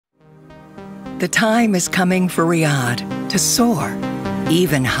The time is coming for Riyadh to soar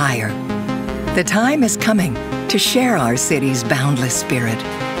even higher. The time is coming to share our city's boundless spirit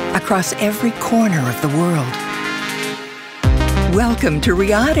across every corner of the world. Welcome to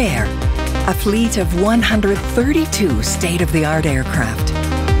Riyadh Air, a fleet of 132 state-of-the-art aircraft,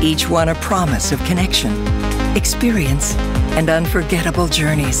 each one a promise of connection, experience, and unforgettable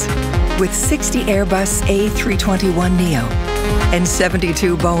journeys. With 60 Airbus A321neo and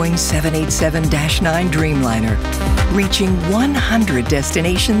 72 Boeing 787-9 Dreamliner, reaching 100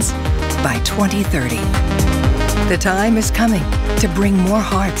 destinations by 2030. The time is coming to bring more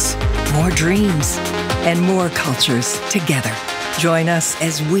hearts, more dreams, and more cultures together. Join us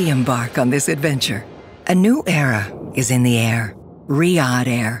as we embark on this adventure. A new era is in the air. Riyadh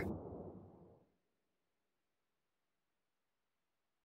Air.